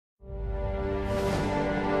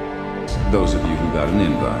those of you who got an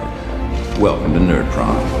invite, welcome to Nerd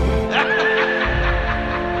Prom.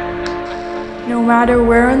 No matter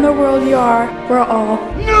where in the world you are, we're all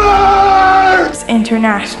Nerds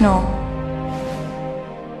International.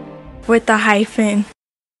 With the hyphen.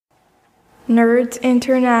 Nerds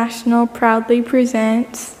International proudly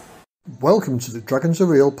presents... Welcome to the Dragons Are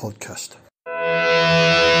Real podcast.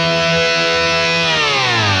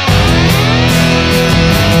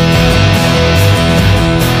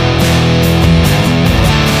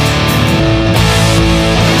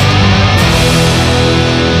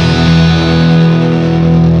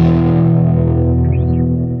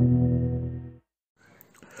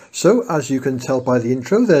 So, as you can tell by the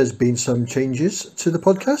intro, there's been some changes to the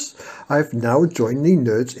podcast. I've now joined the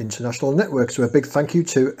Nerds International Network, so a big thank you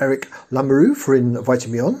to Eric Lamoureux for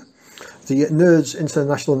inviting me on. The Nerds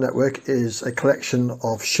International Network is a collection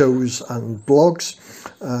of shows and blogs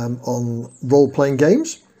on role-playing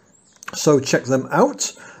games, so check them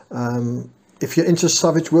out. If you're into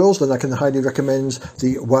Savage Worlds, then I can highly recommend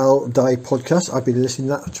the Wild Die podcast. I've been listening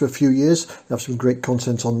to that for a few years. They have some great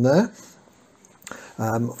content on there.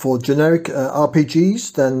 For generic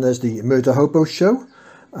RPGs, then there's the Murder Hobo show.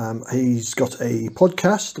 He's got a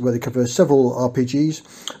podcast where they cover several RPGs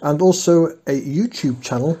and also a YouTube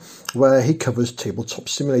channel where he covers Tabletop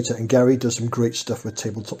Simulator, and Gary does some great stuff with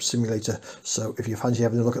Tabletop Simulator. So if you fancy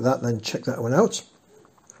having a look at that, then check that one out.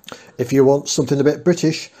 If you want something a bit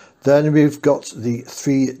British, then we've got the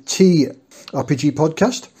 3T RPG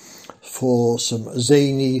podcast for some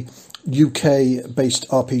zany UK based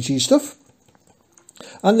RPG stuff.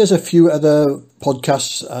 And there's a few other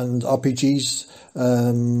podcasts and RPGs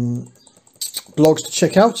blogs to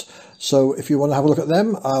check out. So if you want to have a look at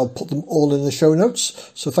them, I'll put them all in the show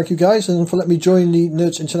notes. So thank you guys, and for letting me join the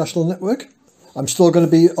Nerds International Network. I'm still going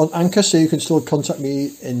to be on Anchor, so you can still contact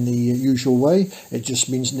me in the usual way. It just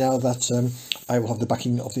means now that I will have the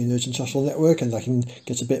backing of the Nerds International Network, and I can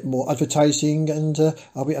get a bit more advertising, and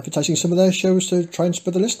I'll be advertising some of their shows to try and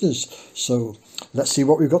spread the listeners. So let's see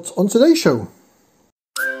what we've got on today's show.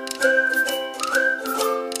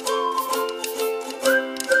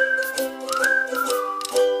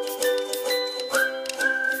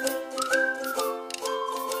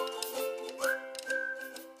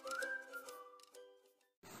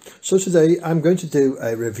 So today I'm going to do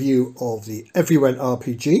a review of the Everywhen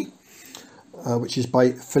RPG, which is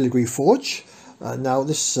by Filigree Forge. Now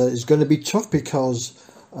this is going to be tough because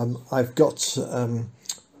I've got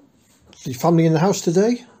the family in the house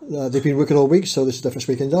today. They've been working all week, so this is their first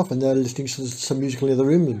weekend off, and they're listening to some music in the other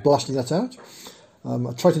room and blasting that out.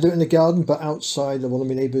 I tried to do it in the garden, but outside one of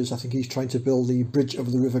my neighbours, I think he's trying to build the bridge over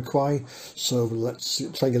the River Kwai. So let's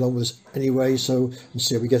try and get on with this anyway, and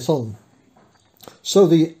see how we get on. So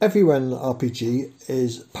the Everywhen RPG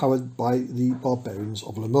is powered by the Barbarians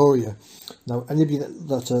of Lemuria. Now, anybody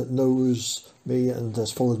that knows me and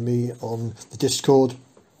has followed me on the Discord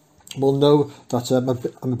will know that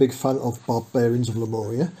I'm a big fan of Barbarians of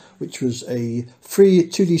Lemuria, which was a free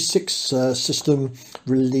 2d6 system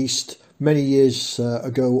released many years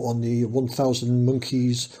ago on the 1000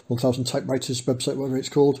 Monkeys, 1000 Typewriters website, whatever it's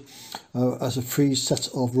called, as a free set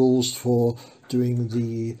of rules for doing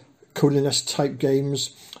the Coliness type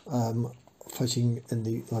games, fighting in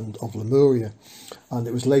the land of Lemuria, and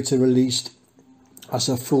it was later released as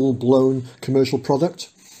a full-blown commercial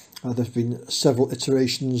product. There have been several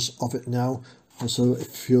iterations of it now, and so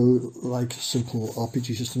if you like simple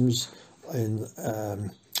RPG systems in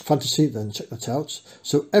fantasy, then check that out.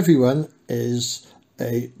 So Everywhen is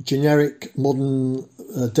a generic modern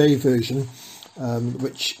day version,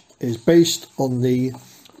 which is based on the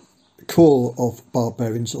core of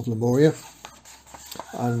Barbarians of Lemuria,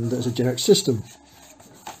 and as a generic system.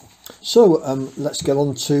 So let's get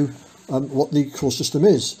on to what the core system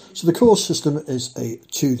is. So the core system is a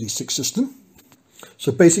 2d6 system.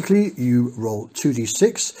 So basically you roll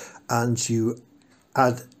 2d6 and you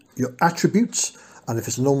add your attributes, and if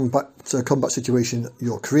it's a non-combat situation,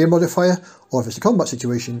 your career modifier, or if it's a combat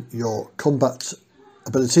situation, your combat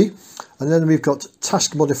ability. And then we've got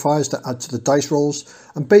task modifiers that add to the dice rolls,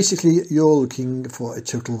 and basically you're looking for a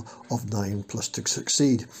total of 9 plus to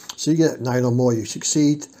succeed. So you get 9 or more, you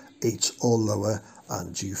succeed, 8 or lower,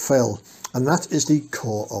 and you fail. And that is the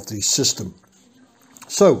core of the system.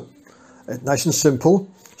 So nice and simple.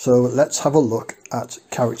 So let's have a look at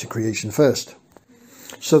character creation first.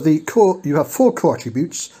 So the core, you have 4 core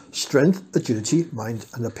attributes: strength, agility, mind,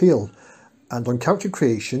 and appeal. And on character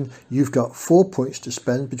creation, you've got 4 points to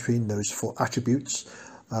spend between those 4 attributes.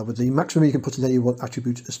 With the maximum you can put in any one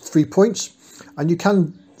attribute is 3 points. And you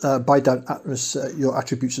can buy down your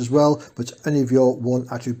attributes as well, but any of your 1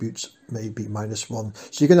 attributes may be -1.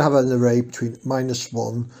 So you're going to have an array between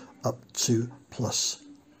 -1 up to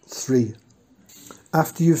 +3.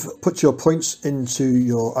 After you've put your points into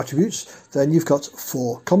your attributes, then you've got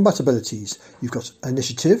 4 combat abilities. You've got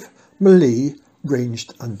initiative, melee,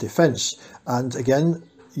 ranged and defense. And again,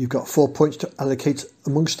 you've got 4 points to allocate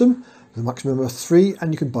amongst them, the maximum of 3,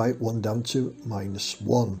 and you can buy 1 down to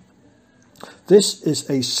 -1. This is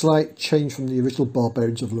a slight change from the original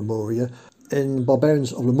Barbarians of Lemuria. In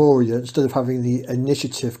Barbarians of Lemuria, instead of having the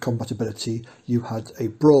initiative combat ability, you had a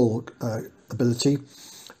brawl ability,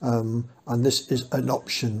 and this is an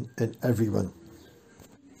option in Everywhen.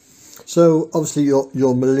 So obviously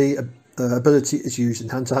your melee ability is used in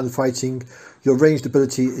hand-to-hand fighting, your ranged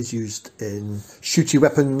ability is used in shooty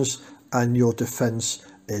weapons, and your defense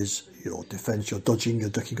is your dodging, your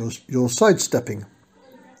ducking, your sidestepping.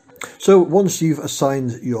 So once you've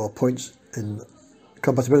assigned your points in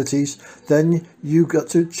combat abilities, then you got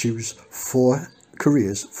to choose 4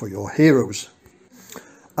 careers for your heroes.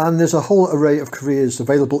 And there's a whole array of careers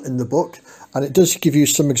available in the book, and it does give you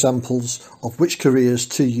some examples of which careers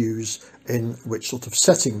to use in which sort of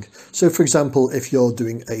setting. So for example, if you're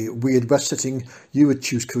doing a Weird West setting, you would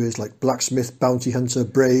choose careers like blacksmith, bounty hunter,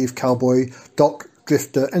 brave, cowboy, doc,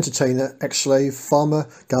 drifter, entertainer, ex-slave, farmer,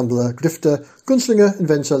 gambler, grifter, gunslinger,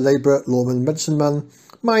 inventor, labourer, lawman, medicine man,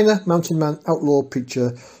 miner, mountain man, outlaw,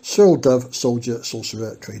 preacher, sorrel dove, soldier,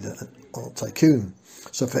 sorcerer, trader, or tycoon.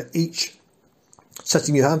 So for each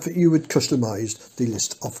setting you have, you would customise the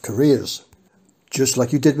list of careers. Just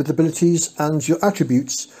like you did with abilities and your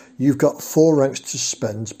attributes, you've got 4 ranks to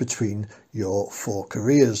spend between your 4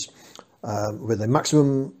 careers, with a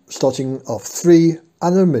maximum starting of 3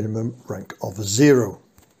 and a minimum rank of 0.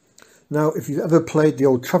 Now, if you've ever played the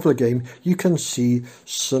old Traveller game, you can see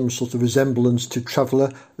some sort of resemblance to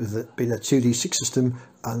Traveller, with it being a 2d6 system,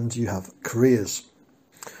 and you have careers.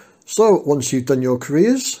 So once you've done your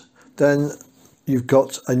careers, then you've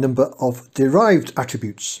got a number of derived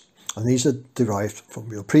attributes, and these are derived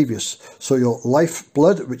from your previous. So your life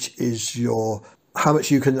blood, which is your how much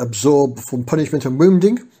you can absorb from punishment and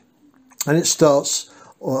wounding, and it starts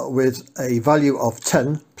with a value of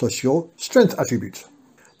 10 plus your strength attribute.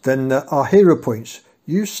 Then there are hero points.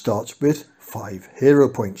 You start with 5 hero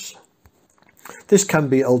points. This can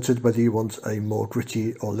be altered whether you want a more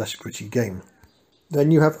gritty or less gritty game.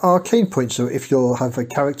 Then you have arcane points. So if you have a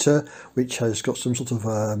character which has got some sort of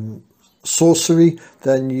sorcery,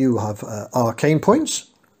 then you have arcane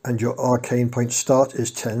points, and your arcane point start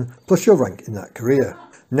is 10 plus your rank in that career.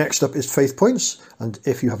 Next up is faith points, and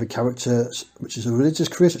if you have a character which is a religious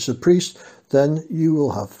career, such as a priest, then you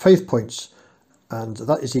will have faith points, and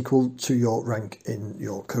that is equal to your rank in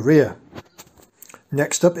your career.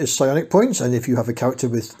 Next up is psionic points, and if you have a character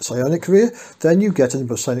with psionic career, then you get a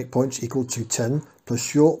number of psionic points equal to 10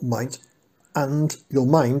 plus your mind and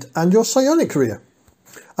your psionic career.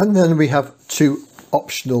 And then we have 2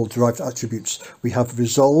 optional derived attributes. We have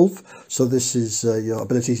resolve, so this is your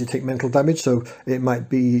ability to take mental damage, so it might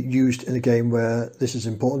be used in a game where this is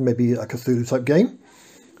important, maybe a Cthulhu type game,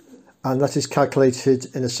 and that is calculated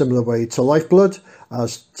in a similar way to lifeblood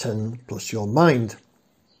as 10 plus your mind.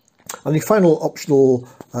 And the final optional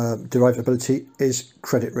derived ability is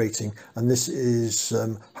credit rating, and this is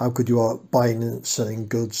how good you are buying and selling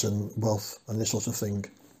goods and wealth and this sort of thing.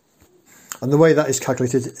 And the way that is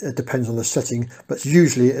calculated, it depends on the setting, but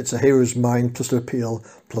usually it's a hero's mind plus the appeal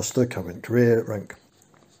plus the current career rank.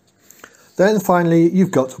 Then finally, you've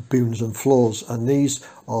got boons and flaws, and these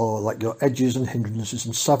are like your edges and hindrances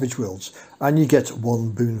and savage wills, and you get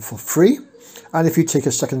 1 boon for free. And if you take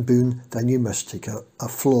a second boon, then you must take a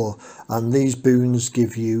flaw, and these boons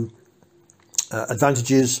give you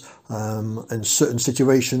advantages in certain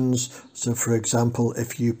situations. So for example,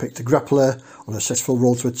 if you picked a grappler on a successful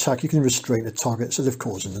roll to attack, you can restrain a target instead of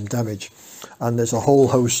causing them damage. And there's a whole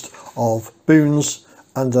host of boons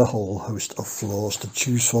and a whole host of flaws to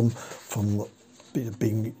choose from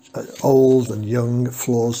being old and young,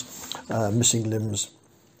 flaws, missing limbs.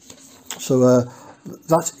 So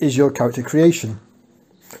that is your character creation.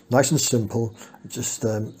 Nice and simple, just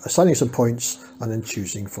assigning some points and then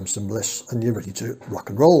choosing from some lists, and you're ready to rock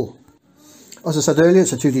and roll. As I said earlier,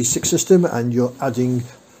 it's a 2d6 system, and you're adding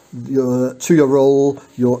to your roll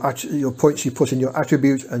your points you put in your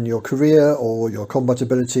attribute and your career or your combat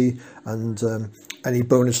ability, and any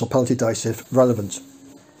bonus or penalty dice if relevant.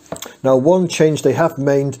 Now, one change they have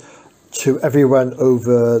made to Everywhen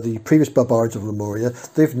over the previous Barbarians of Lemuria,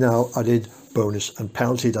 they've now added bonus and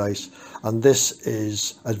penalty dice, and this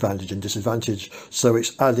is advantage and disadvantage. So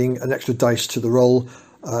it's adding an extra dice to the roll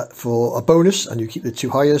for a bonus, and you keep the 2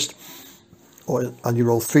 highest, and you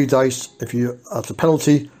roll 3 dice if you have a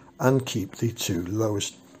penalty and keep the 2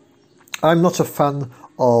 lowest. I'm not a fan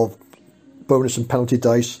of bonus and penalty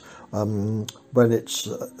dice when it's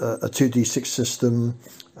a 2d6 system.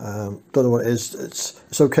 Don't know what it is.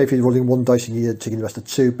 It's okay if you're rolling 1 dice and you're taking the best of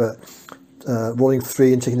 2, but rolling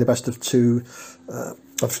 3 and taking the best of 2,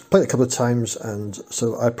 I've played it a couple of times, and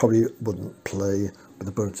so I probably wouldn't play with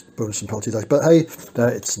the bonus and penalty dice. But hey,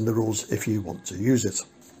 it's in the rules if you want to use it.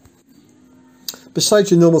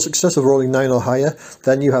 Besides your normal success of rolling 9 or higher,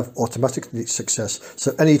 then you have automatic success.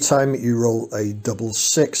 So anytime you roll a double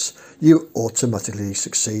 6, you automatically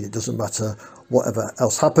succeed. It doesn't matter whatever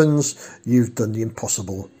else happens, you've done the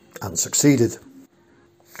impossible and succeeded.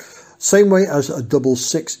 Same way as a double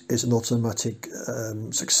 6 is an automatic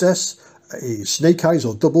success, a snake eyes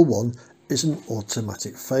or double 1 is an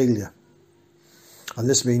automatic failure. And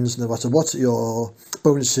this means no matter what your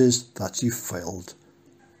bonus is, that you failed.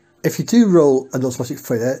 If you do roll an automatic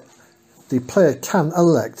failure, the player can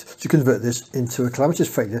elect to convert this into a calamitous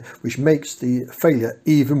failure, which makes the failure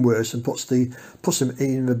even worse and puts them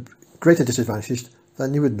in a greater disadvantage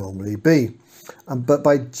than you would normally be. But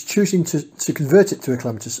by choosing to convert it to a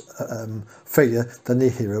calamitous failure, then the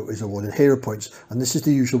hero is awarded hero points, and this is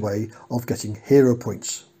the usual way of getting hero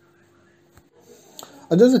points.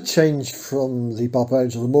 Another change from the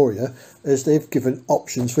Barbarians of Lemuria is they've given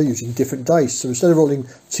options for using different dice. So instead of rolling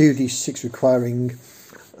 2d6 requiring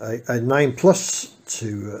a 9+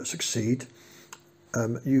 to succeed,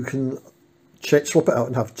 you can swap it out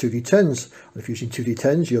and have 2d10s. And if you're using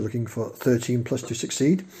 2d10s, you're looking for 13+ to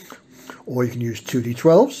succeed. Or you can use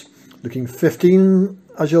 2d12s, looking 15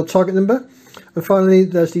 as your target number. And finally,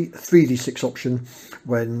 there's the 3d6 option,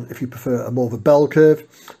 when if you prefer a more of a bell curve,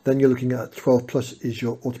 then you're looking at 12+ is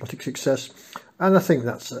your automatic success. And I think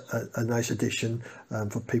that's a nice addition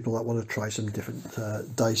for people that want to try some different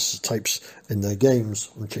dice types in their games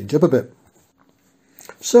and change up a bit.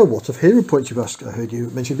 So what of hero points, you've asked? I heard you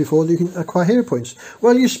mention before that you can acquire hero points.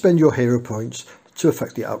 Well, you spend your hero points to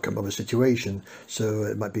affect the outcome of a situation. So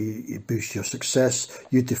it might be you boost your success,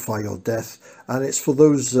 you defy your death, and it's for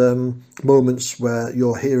those moments where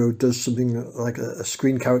your hero does something like a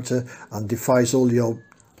screen character and defies all your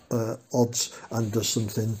odds and does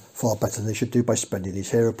something far better than they should do by spending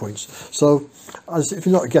these hero points. So as if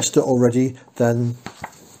you've not guessed it already, then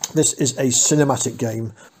this is a cinematic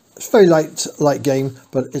game. It's a very light game,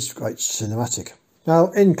 but it's quite cinematic.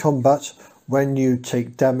 Now in combat, when you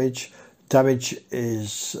take damage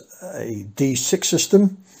is a d6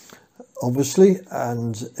 system, obviously,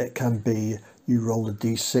 and it can be you roll a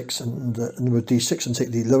d6 and a number of d6 and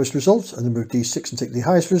take the lowest result, a number of d6 and take the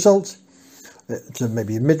highest result. It's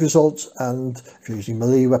maybe a mid result, and if you're using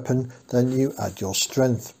melee weapon, then you add your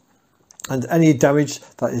strength. And any damage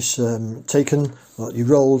that is taken, that you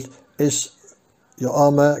rolled, is your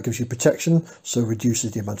armor. It gives you protection, so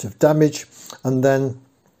reduces the amount of damage, and then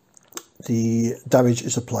the damage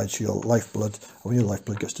is applied to your lifeblood, and when your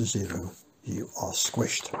lifeblood gets to 0, you are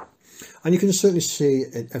squished. And you can certainly see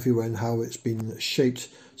in Everywhen how it's been shaped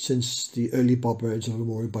since the early Barbarians of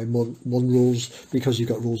Lemuria by modern rules, because you've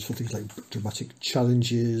got rules for things like dramatic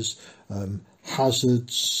challenges,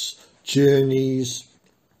 hazards, journeys,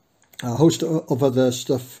 a host of other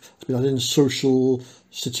stuff that's been added in, social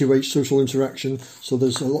interaction. So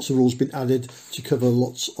there's lots of rules been added to cover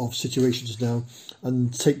lots of situations now,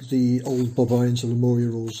 and take the old Barbarians of Lemuria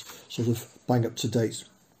rules sort of bang up to date.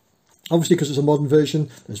 Obviously, because it's a modern version,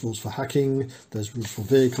 there's rules for hacking, there's rules for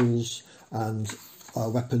vehicles, and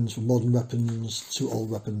weapons, from modern weapons to old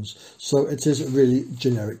weapons. So it is a really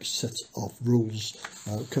generic set of rules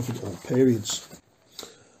covering all periods.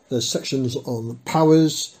 There's sections on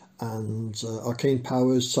powers and arcane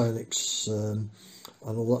powers, psionics, and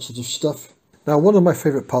all that sort of stuff. Now, one of my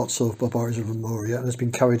favourite parts of Barbarians of Lemuria, and has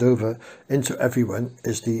been carried over into Everywhen,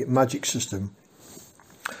 is the magic system.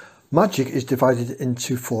 Magic is divided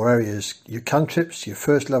into 4 areas: your cantrips, your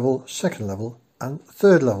first level, second level, and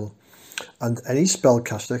third level. And any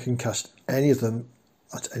spellcaster can cast any of them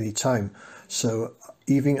at any time. So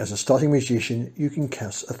even as a starting magician, you can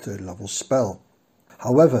cast a 3rd level spell.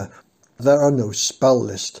 However, there are no spell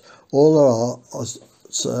lists. All there are is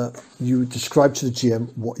you describe to the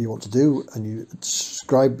GM what you want to do, and you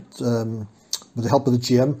describe with the help of the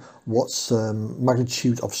GM what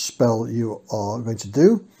magnitude of spell you are going to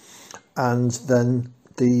do, and then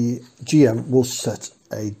the GM will set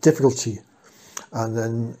a difficulty, and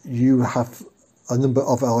then you have a number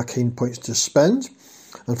of arcane points to spend.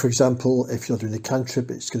 And for example, if you're doing a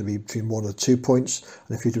cantrip, it's going to be between 1 or 2 points,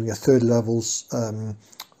 and if you're doing a 3rd level's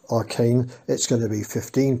arcane, it's going to be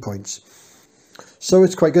 15 points. So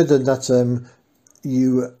it's quite good in that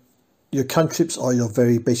your cantrips are your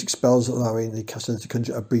very basic spells, allowing the caster to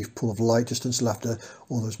conjure a brief pool of light distance after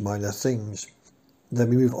all those minor things. Then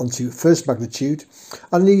we move on to first magnitude,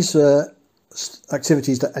 and these are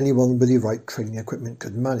activities that anyone with the right training equipment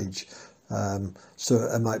could manage. So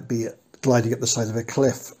it might be gliding up the side of a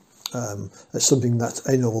cliff. It's something that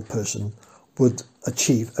a normal person would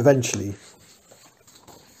achieve eventually.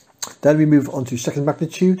 Then we move on to second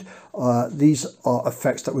magnitude. These are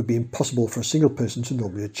effects that would be impossible for a single person to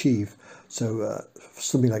normally achieve. So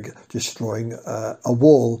something like destroying a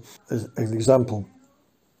wall as an example.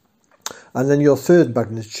 And then your third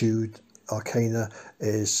magnitude arcana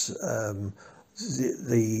is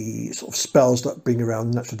the sort of spells that bring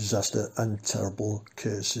around natural disaster and terrible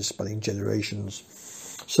curses spanning generations.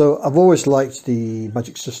 So I've always liked the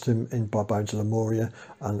magic system in Barbarians of Lemuria,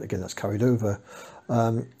 and again that's carried over.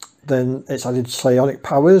 Then it's added psionic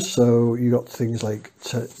powers, so you got things like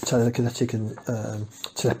telekinetic and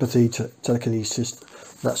telepathy, telekinesis,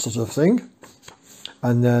 that sort of thing.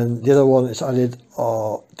 And then the other one it's added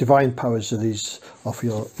are divine powers, so these are for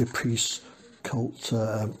your priests,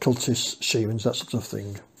 cultists, shamans, that sort of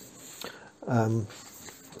thing.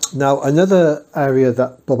 Now another area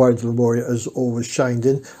that Barbarians of Lemuria has always shined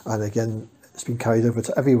in, and again it's been carried over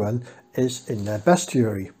to Everywhen, is in their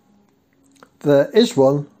bestiary. There is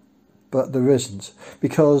one, but there isn't,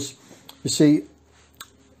 because you see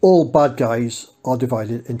all bad guys are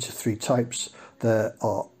divided into three types. There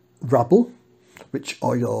are rabble, which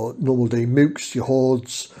are your normal day mooks, your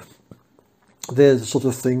hordes. They're the sort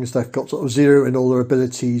of things they've got sort of 0 in all their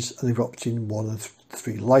abilities, and they've got between 1 and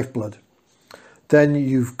 3 lifeblood. Then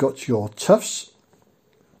you've got your toughs,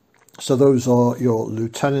 so those are your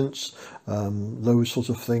lieutenants, those sort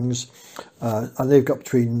of things, and they've got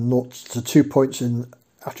between 0 to 2 points in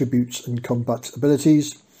attributes and combat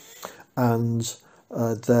abilities, and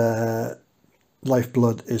their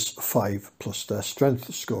lifeblood is 5 plus their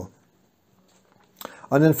strength score.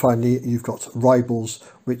 And then finally you've got rivals,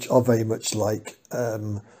 which are very much like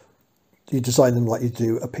you design them like you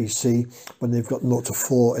do a PC. When they've got 0 to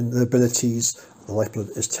 4 in their abilities, the lifeblood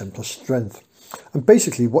is 10 plus strength. And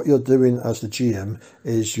basically what you're doing as the GM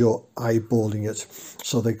is you're eyeballing it.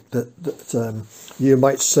 So that you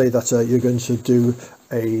might say that you're going to do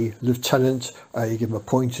a lieutenant, you give them a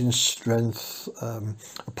point in strength,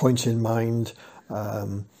 a point in mind,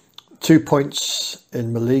 2 points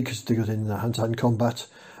in melee because they're good in hand-to-hand combat,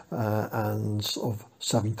 and sort of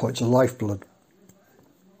 7 points of lifeblood.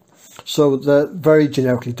 So they're very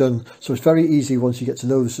generically done. So it's very easy once you get to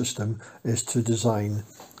know the system is to design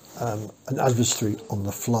an adversary on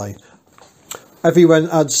the fly. Everywhen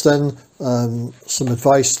adds then some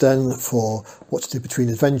advice then for what to do between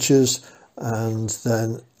adventures, and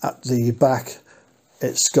then at the back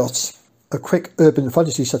it's got a quick urban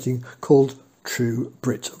fantasy setting called True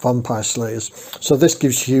Brit Vampire Slayers. So this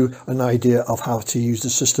gives you an idea of how to use the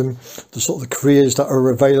system, the sort of the careers that are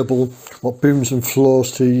available, what booms and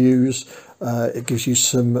floors to use. It gives you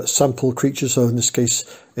some sample creatures, so in this case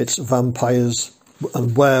it's vampires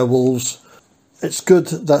and werewolves. It's good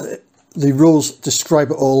that the rules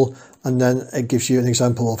describe it all, and then it gives you an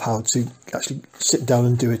example of how to actually sit down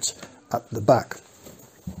and do it at the back.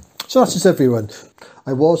 So that is Everywhen.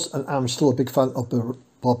 I was and am still a big fan of the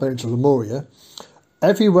Barbarians of Lemuria.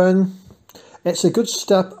 Everywhen, it's a good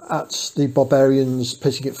step at the Barbarians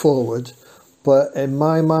pitching it forward, but in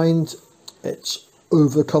my mind it's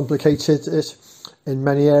overcomplicated it in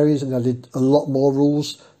many areas and added a lot more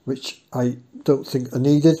rules which I don't think are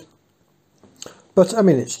needed. But I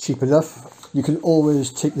mean, it's cheap enough. You can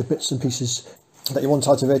always take the bits and pieces that you want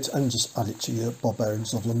out of it and just add it to your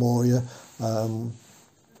Barbarians of Lemuria.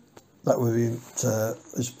 That would be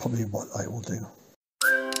is probably what I will do.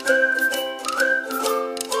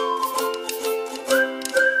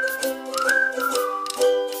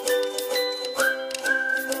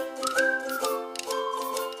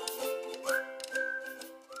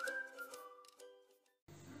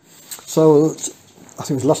 So I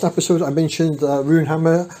think it was last episode I mentioned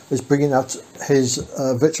Runehammer is bringing out his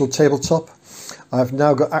virtual tabletop. I've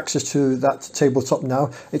now got access to that tabletop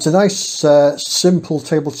now. It's a nice simple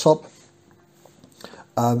tabletop.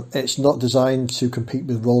 It's not designed to compete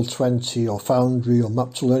with Roll20 or Foundry or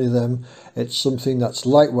Maptool or any of them. It's something that's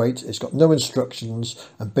lightweight, it's got no instructions,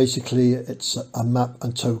 and basically it's a map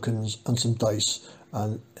and tokens and some dice,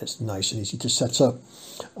 and it's nice and easy to set up.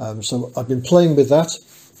 So I've been playing with that.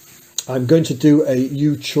 I'm going to do a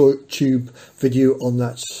YouTube video on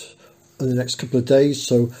that in the next couple of days,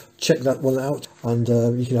 so check that one out, and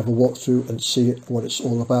you can have a walkthrough and see what it's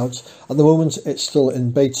all about. At the moment, it's still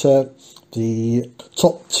in beta. The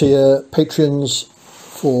top tier Patreons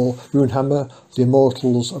for Runehammer, the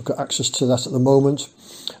Immortals, have got access to that at the moment,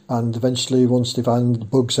 and eventually, once they've ironed the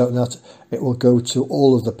bugs out and that, it will go to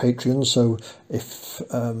all of the Patreons. So if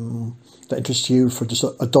that interests you, for just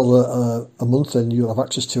 $1 a month, then you'll have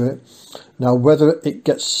access to it. Now, whether it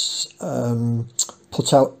gets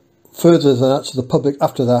put out further than that to the public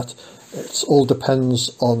after that, it all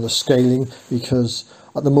depends on the scaling, because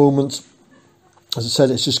at the moment, as I said,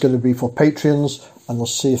 it's just going to be for Patreons, and we'll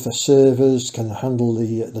see if the servers can handle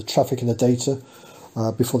the traffic and the data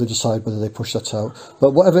before they decide whether they push that out.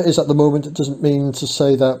 But whatever it is at the moment, it doesn't mean to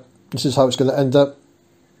say that this is how it's going to end up.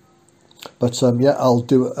 But yeah, I'll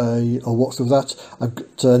do a walkthrough of that. I've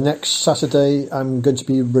got, next Saturday, I'm going to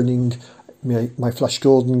be running my Flash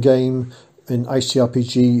Gordon game in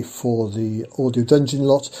ICRPG for the Audio Dungeon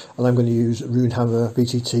lot, and I'm going to use Runehammer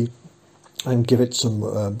BTT and give it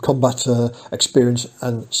some combat experience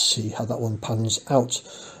and see how that one pans out.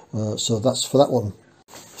 So that's for that one.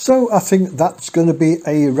 So I think that's going to be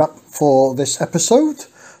a wrap for this episode.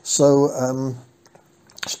 So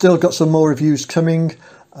still got some more reviews coming.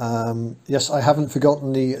 Yes, I haven't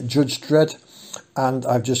forgotten the Judge Dredd, and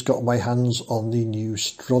I've just got my hands on the new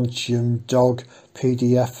Strontium Dog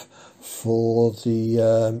PDF for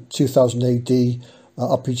the 2000 AD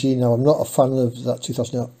RPG. Now, I'm not a fan of that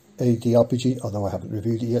 2000 AD RPG, although I haven't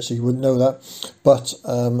reviewed it yet, so you wouldn't know that. But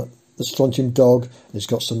the Strontium Dog has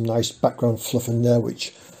got some nice background fluff in there,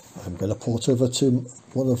 which I'm going to port over to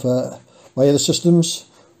one of my other systems.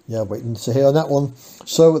 Yeah, waiting to hear on that one.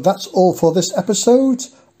 So that's all for this episode,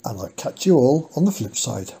 and I'll catch you all on the flip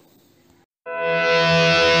side.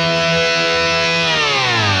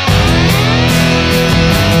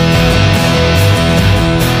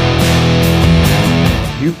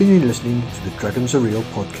 You've been listening to the Dragons Are Real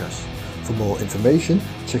podcast. For more information,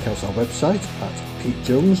 check out our website at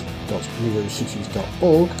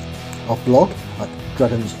petejones.neocities.org, our blog at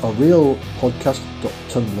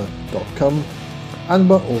dragonsarealpodcast.tumblr.com, and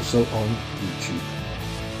we're also on YouTube.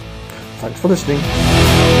 Thanks for listening.